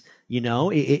event.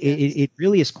 It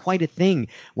really is quite a thing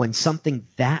when something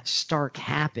that stark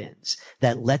happens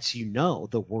that lets you know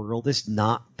the world is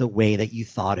not the way that you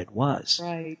thought it was.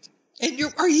 Right. And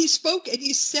he spoke and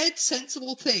he said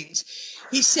sensible things.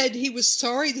 He said he was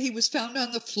sorry that he was found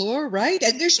on the floor, right?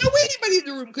 And there's no way anybody in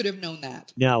the room could have known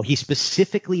that. No, he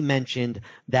specifically mentioned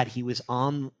that he was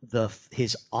on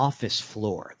his office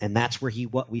floor, and that's where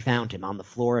we found him, on the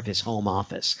floor of his home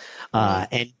office.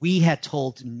 And we had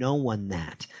told no one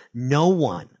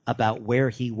about where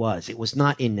he was. It was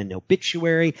not in an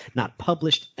obituary, not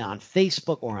published on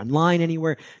Facebook or online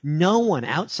anywhere. No one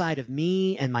outside of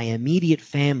me and my immediate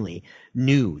family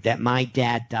knew that my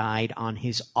dad died on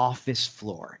his office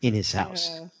floor in his house.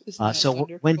 So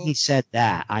wonderful? When he said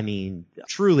that, I mean,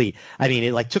 truly,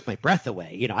 it took my breath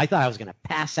away. I thought I was going to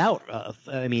pass out.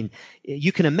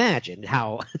 You can imagine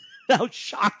how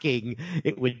shocking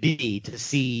it would be to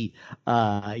see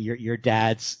your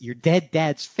dead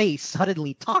dad's face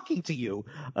suddenly talking to you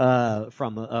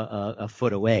from a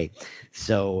foot away.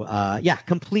 So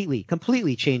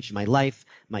completely changed my life,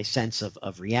 my sense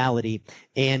of reality,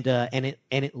 and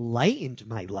it lightened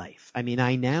my life. I mean,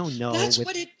 I now know that's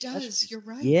what it does. You're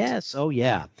right. Yes. Oh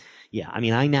yeah. Yeah. I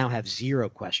mean, I now have zero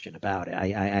question about it.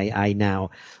 I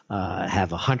now have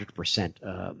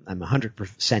 100%. I'm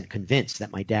 100% convinced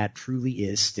that my dad truly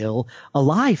is still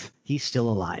alive. He's still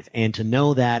alive, and to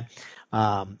know that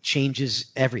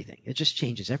changes everything. It just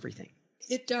changes everything.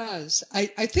 It does. I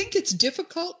think it's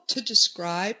difficult to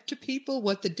describe to people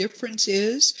what the difference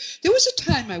is. There was a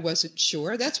time I wasn't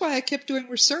sure. That's why I kept doing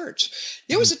research.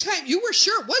 There was a time you were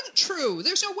sure it wasn't true.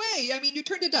 There's no way. I mean, you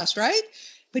turned to dust, right?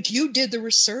 But you did the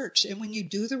research. And when you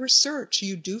do the research,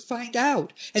 you do find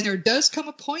out. And there does come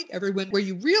a point, everyone, where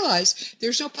you realize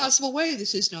there's no possible way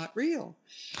this is not real.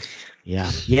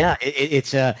 Yeah. Yeah.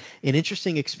 It's an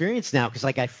interesting experience now because,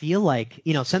 like, I feel like,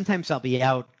 sometimes I'll be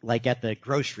out, like, at the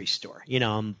grocery store,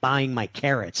 I'm buying my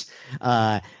carrots,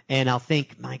 and I'll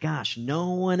think, my gosh,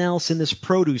 no one else in this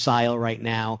produce aisle right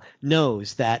now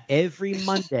knows that every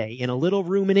Monday in a little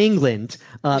room in England,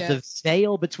 the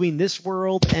veil between this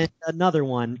world and another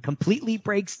one completely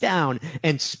breaks down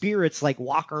and spirits, like,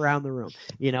 walk around the room.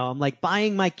 I'm, like,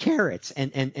 buying my carrots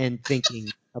and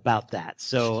thinking about that.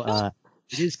 So,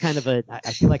 it is kind of I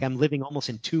feel like I'm living almost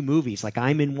in two movies. Like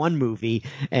I'm in one movie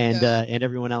and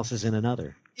everyone else is in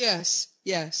another. Yes.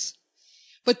 Yes.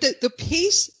 But the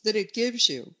peace that it gives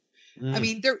you, I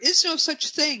mean, there is no such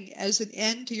thing as an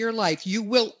end to your life. You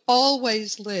will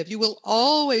always live. You will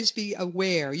always be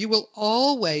aware. You will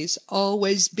always,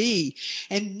 always be.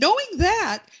 And knowing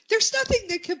that, there's nothing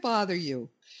that can bother you.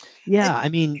 Yeah. I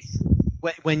mean,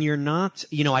 when you're not,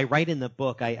 I write in the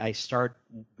book, I start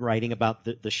writing about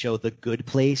the show The Good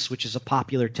Place, which is a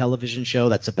popular television show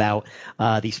that's about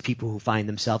these people who find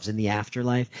themselves in the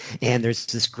afterlife. And there's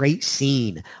this great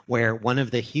scene where one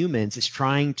of the humans is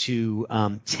trying to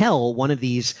tell one of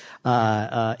these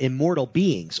immortal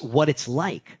beings what it's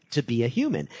like to be a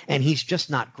human. And he's just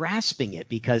not grasping it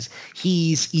because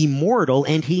he's immortal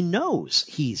and he knows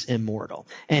he's immortal.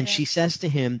 And she says to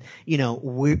him,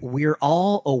 we're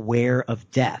all aware of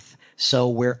death. So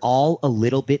we're all a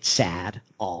little bit sad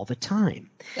all the time.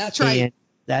 That's right.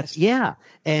 And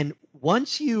And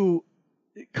once you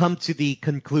come to the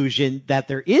conclusion that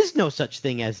there is no such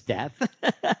thing as death,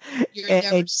 you're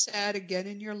never sad again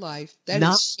in your life. That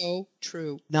is so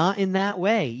true. Not in that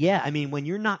way. Yeah. I mean, when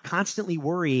you're not constantly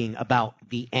worrying about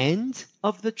the end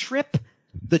of the trip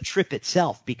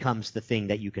itself becomes the thing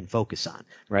that you can focus on,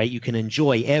 right? You can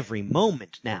enjoy every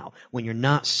moment now when you're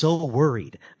not so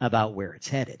worried about where it's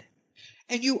headed.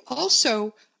 And you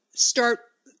also start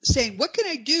saying, what can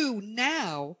I do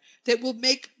now that will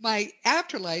make my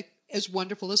afterlife as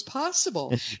wonderful as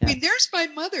possible? I mean, there's my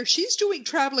mother. She's doing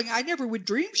traveling I never would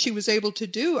dream she was able to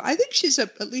do. I think she's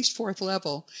at least 4th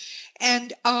level.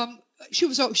 And she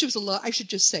was I should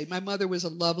just say my mother was a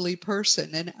lovely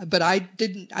person, but I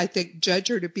didn't, I think, judge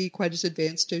her to be quite as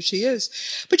advanced as she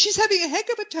is. But she's having a heck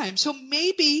of a time. So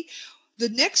maybe the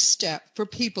next step for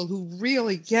people who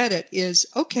really get it is,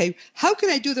 okay, how can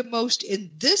I do the most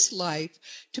in this life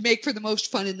to make for the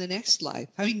most fun in the next life?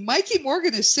 I mean, Mikey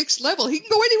Morgan is 6th level. He can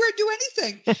go anywhere and do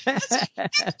anything. That's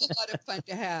a lot of fun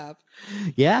to have.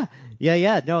 Yeah.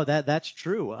 No, that's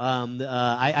true.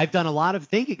 I've done a lot of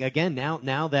thinking again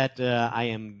now that I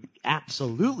am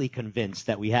absolutely convinced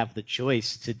that we have the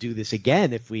choice to do this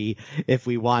again if we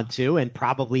want to, and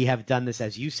probably have done this,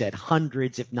 as you said,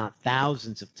 hundreds, if not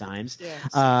thousands of times. Yes.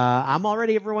 I'm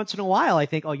already every once in a while I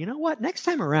think, oh, you know what? Next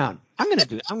time around, I'm gonna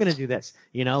do this.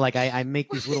 Like I make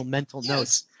these little mental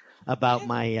notes about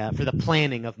my for the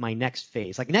planning of my next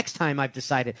phase. Like next time I've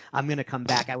decided I'm going to come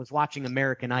back. I was watching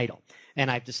American Idol and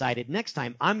I've decided next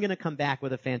time I'm going to come back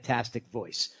with a fantastic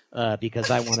voice because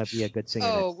I want to be a good singer.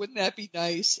 Oh, wouldn't that be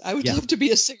nice? I would love to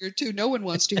be a singer too. No one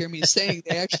wants to hear me sing.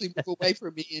 They actually move away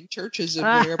from me in churches and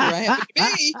wherever I happen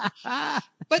to be.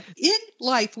 But in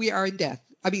life, we are in death.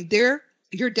 I mean,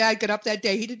 your dad got up that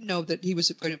day. He didn't know that he was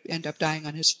going to end up dying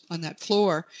on that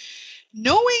floor.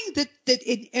 Knowing that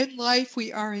in life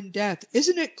we are in death,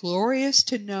 isn't it glorious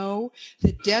to know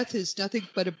that death is nothing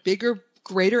but a bigger,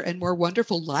 greater, and more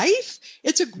wonderful life?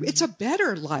 It's a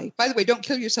better life. By the way, don't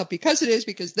kill yourself because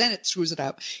then it screws it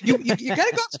up. You gotta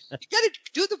go. You gotta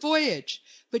do the voyage,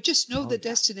 but just know the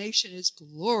destination is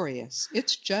glorious.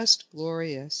 It's just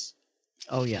glorious.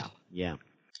 Oh yeah.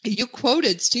 You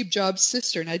quoted Steve Jobs'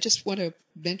 sister, and I just want to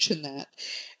mention that.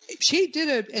 She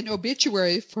did an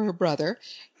obituary for her brother,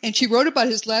 and she wrote about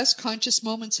his last conscious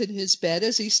moments in his bed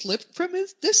as he slipped from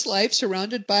this life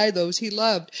surrounded by those he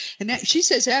loved. And she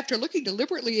says, after looking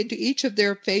deliberately into each of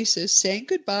their faces, saying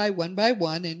goodbye one by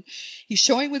one, and he's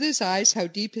showing with his eyes how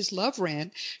deep his love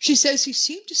ran, she says he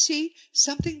seemed to see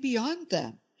something beyond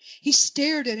them. He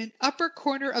stared at an upper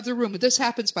corner of the room. This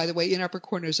happens, by the way, in upper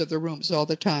corners of the rooms all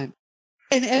the time.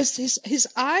 And as his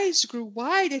eyes grew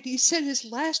wide and he said his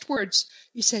last words,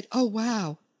 he said, "Oh,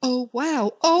 wow. Oh,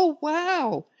 wow. Oh,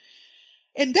 wow."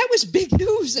 And that was big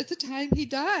news at the time he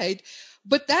died.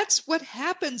 But that's what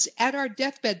happens at our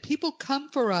deathbed. People come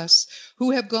for us who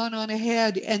have gone on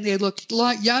ahead, and they look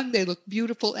young, they look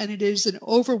beautiful, and it is an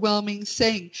overwhelming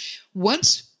thing.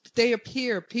 Once they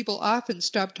appear, people often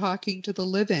stop talking to the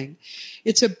living.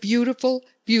 It's a beautiful,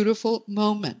 beautiful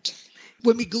moment.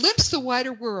 When we glimpse the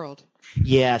wider world.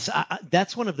 Yes,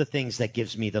 that's one of the things that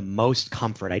gives me the most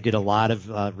comfort. I did a lot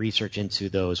of research into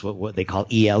those, what they call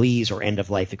ELEs or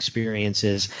end-of-life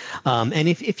experiences. And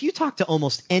if you talk to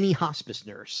almost any hospice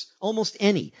nurse, almost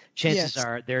any, chances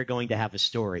are they're going to have a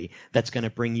story that's going to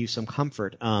bring you some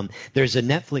comfort. There's a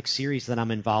Netflix series that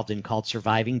I'm involved in called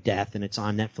Surviving Death, and it's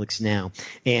on Netflix now.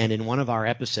 And in one of our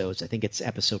episodes, I think it's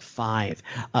episode 5,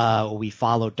 we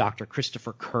followed Dr.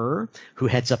 Christopher Kerr, who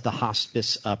heads up the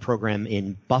hospice program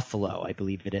in Buffalo, I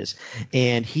believe it is.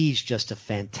 And he's just a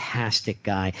fantastic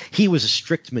guy. He was a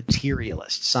strict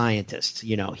materialist scientist.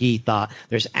 You know, he thought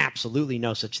there's absolutely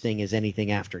no such thing as anything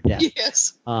after death.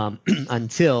 Yes.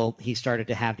 Until he started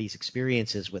to have these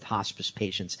experiences with hospice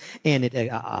patients. And it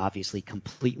obviously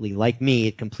completely, like me,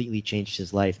 it completely changed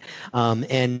his life.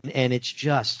 And it's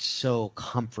just so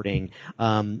comforting.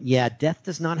 Death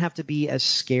does not have to be as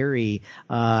scary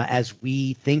as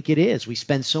we think it is. We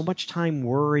spend so much time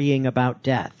worrying about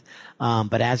death.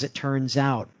 But as it turns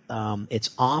out, it's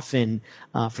often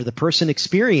for the person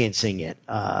experiencing it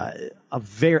a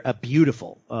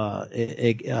beautiful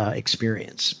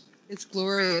experience. It's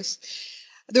glorious.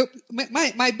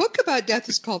 My book about death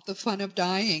is called The Fun of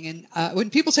Dying, and when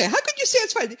people say, "How could you say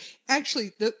it's fun?"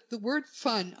 Actually, the word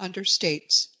 "fun"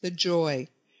 understates the joy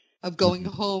of going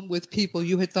home with people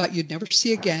you had thought you'd never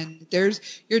see again.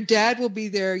 Your dad will be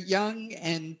there, young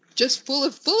and just full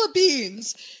of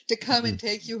beans, to come and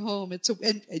take you home.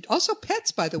 And also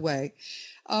pets, by the way.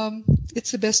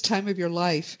 It's the best time of your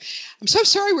life. I'm so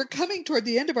sorry we're coming toward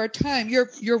the end of our time. Your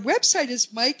website is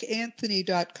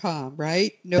MikeAnthony.com,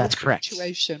 right? No, that's correct.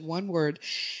 Punctuation, one word.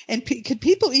 And could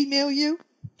people email you?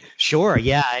 Sure.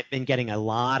 Yeah, I've been getting a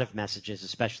lot of messages,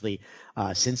 especially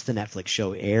since the Netflix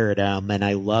show aired, and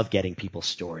I love getting people's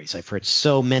stories. I've heard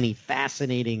so many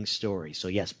fascinating stories. So,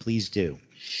 yes, please do.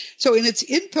 So, and it's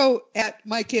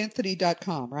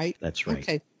info@MikeAnthony.com, right? That's right.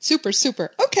 Okay. Super.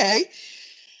 Okay.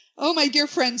 Oh, my dear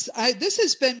friends, this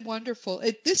has been wonderful.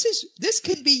 This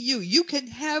can be you. You can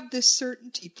have this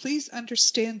certainty. Please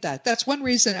understand that. That's one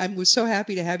reason I was so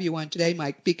happy to have you on today,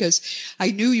 Mike, because I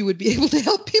knew you would be able to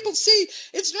help people see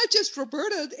it's not just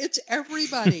Roberta, it's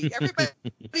everybody. Everybody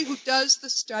who does the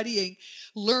studying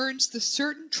learns the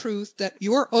certain truth that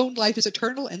your own life is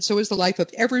eternal, and so is the life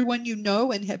of everyone you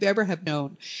know and have ever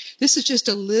known. This is just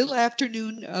a little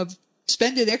afternoon of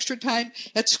spending extra time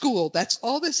at school. That's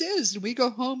all this is. And we go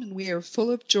home and we are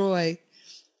full of joy.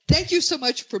 Thank you so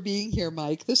much for being here,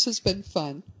 Mike. This has been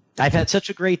fun. I've had such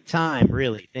a great time,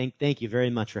 really. Thank you very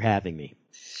much for having me.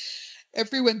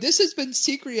 Everyone, this has been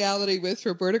Seek Reality with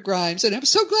Roberta Grimes, and I'm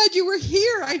so glad you were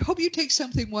here. I hope you take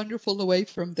something wonderful away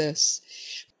from this.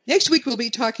 Next week, we'll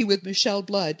be talking with Michelle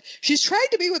Blood. She's tried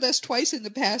to be with us twice in the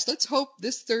past. Let's hope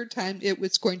this third time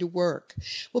it's going to work.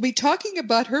 We'll be talking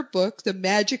about her book, The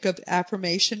Magic of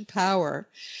Affirmation Power.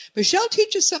 Michelle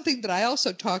teaches something that I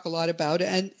also talk a lot about,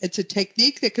 and it's a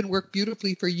technique that can work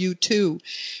beautifully for you, too.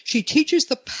 She teaches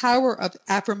the power of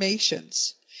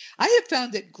affirmations. I have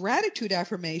found that gratitude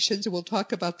affirmations, and we'll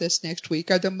talk about this next week,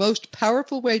 are the most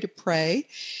powerful way to pray.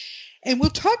 And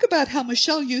we'll talk about how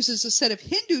Michelle uses a set of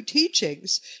Hindu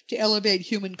teachings to elevate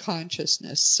human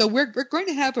consciousness. So we're going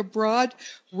to have a broad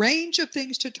range of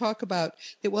things to talk about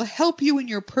that will help you in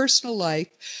your personal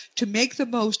life to make the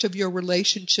most of your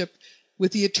relationship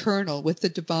with the eternal, with the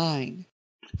divine.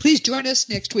 Please join us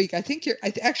next week. I think you're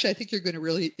going to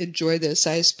really enjoy this.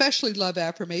 I especially love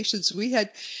affirmations. We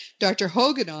had Dr.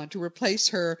 Hogan on to replace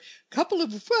her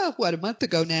a month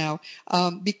ago now,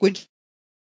 when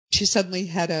she suddenly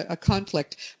had a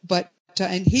conflict, I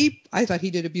thought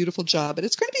he did a beautiful job. And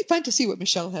it's going to be fun to see what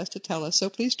Michelle has to tell us, so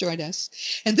please join us.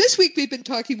 And this week we've been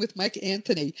talking with Mike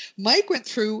Anthony. Mike went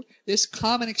through this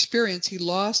common experience. He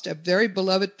lost a very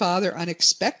beloved father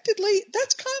unexpectedly.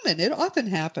 That's common. It often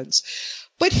happens.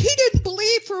 But he didn't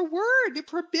believe for a word,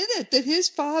 for a minute, that his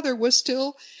father was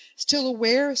still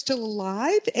aware, still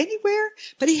alive anywhere,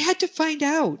 but he had to find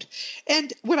out.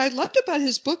 And what I loved about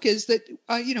his book is that,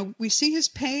 we see his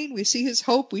pain, we see his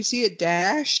hope, we see it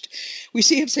dashed. We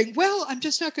see him saying, well, I'm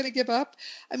just not going to give up.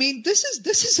 I mean, this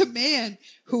is a man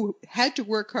who had to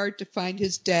work hard to find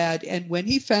his dad. And when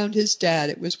he found his dad,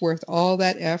 it was worth all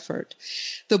that effort.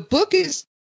 The book is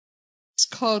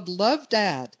called Love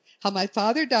Dad. how my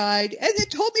father died, and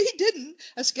it told me he didn't.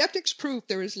 A skeptic's proof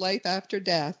there is life after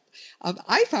death.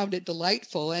 I found it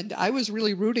delightful, and I was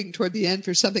really rooting toward the end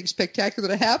for something spectacular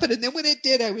to happen, and then when it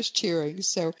did, I was cheering.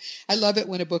 So I love it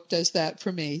when a book does that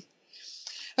for me.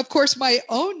 Of course, my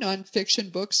own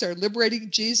nonfiction books are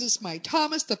Liberating Jesus, My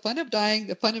Thomas, The Fun of Dying,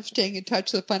 The Fun of Staying in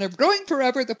Touch, The Fun of Growing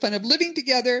Forever, The Fun of Living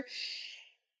Together,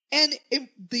 and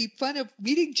The Fun of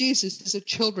Meeting Jesus is a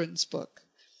children's book.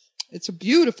 It's a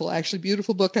beautiful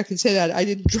book. I can say that. I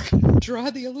didn't draw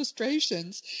the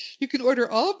illustrations. You can order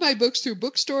all of my books through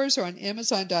bookstores or on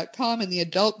Amazon.com, and the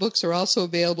adult books are also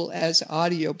available as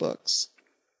audiobooks.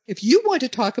 If you want to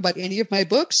talk about any of my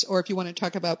books, or if you want to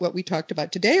talk about what we talked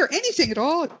about today, or anything at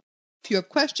all, if you have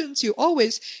questions, you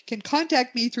always can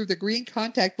contact me through the green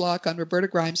contact block on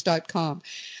RobertaGrimes.com.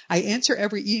 I answer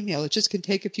every email. It just can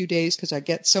take a few days because I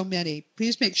get so many.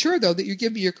 Please make sure, though, that you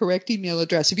give me your correct email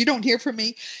address. If you don't hear from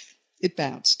me, it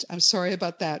bounced. I'm sorry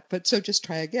about that, but so just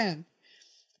try again.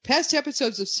 Past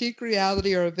episodes of Seek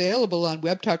Reality are available on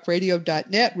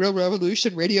webtalkradio.net,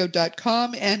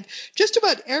 realrevolutionradio.com, and just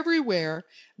about everywhere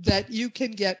that you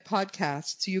can get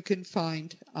podcasts. You can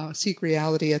find Seek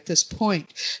Reality at this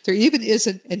point. There even is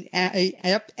an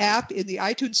app in the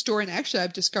iTunes store, and actually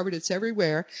I've discovered it's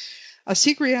everywhere, a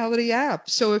Seek Reality app.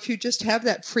 So if you just have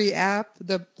that free app,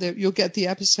 you'll get the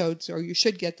episodes, or you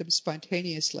should get them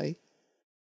spontaneously.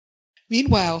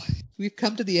 Meanwhile, we've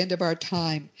come to the end of our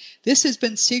time. This has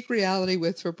been Seek Reality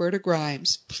with Roberta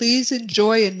Grimes. Please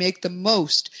enjoy and make the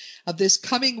most of this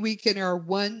coming week in our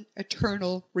one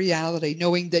eternal reality,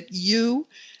 knowing that you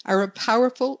are a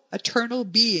powerful, eternal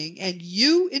being, and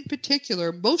you in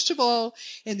particular, most of all,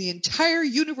 in the entire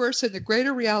universe and the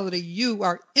greater reality, you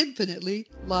are infinitely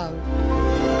loved.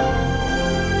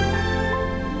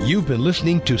 You've been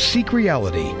listening to Seek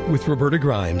Reality with Roberta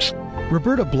Grimes.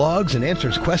 Roberta blogs and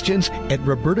answers questions at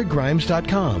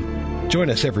RobertaGrimes.com. Join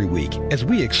us every week as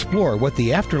we explore what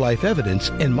the afterlife evidence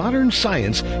and modern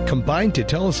science combine to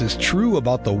tell us is true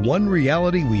about the one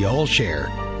reality we all share.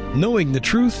 Knowing the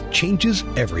truth changes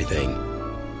everything.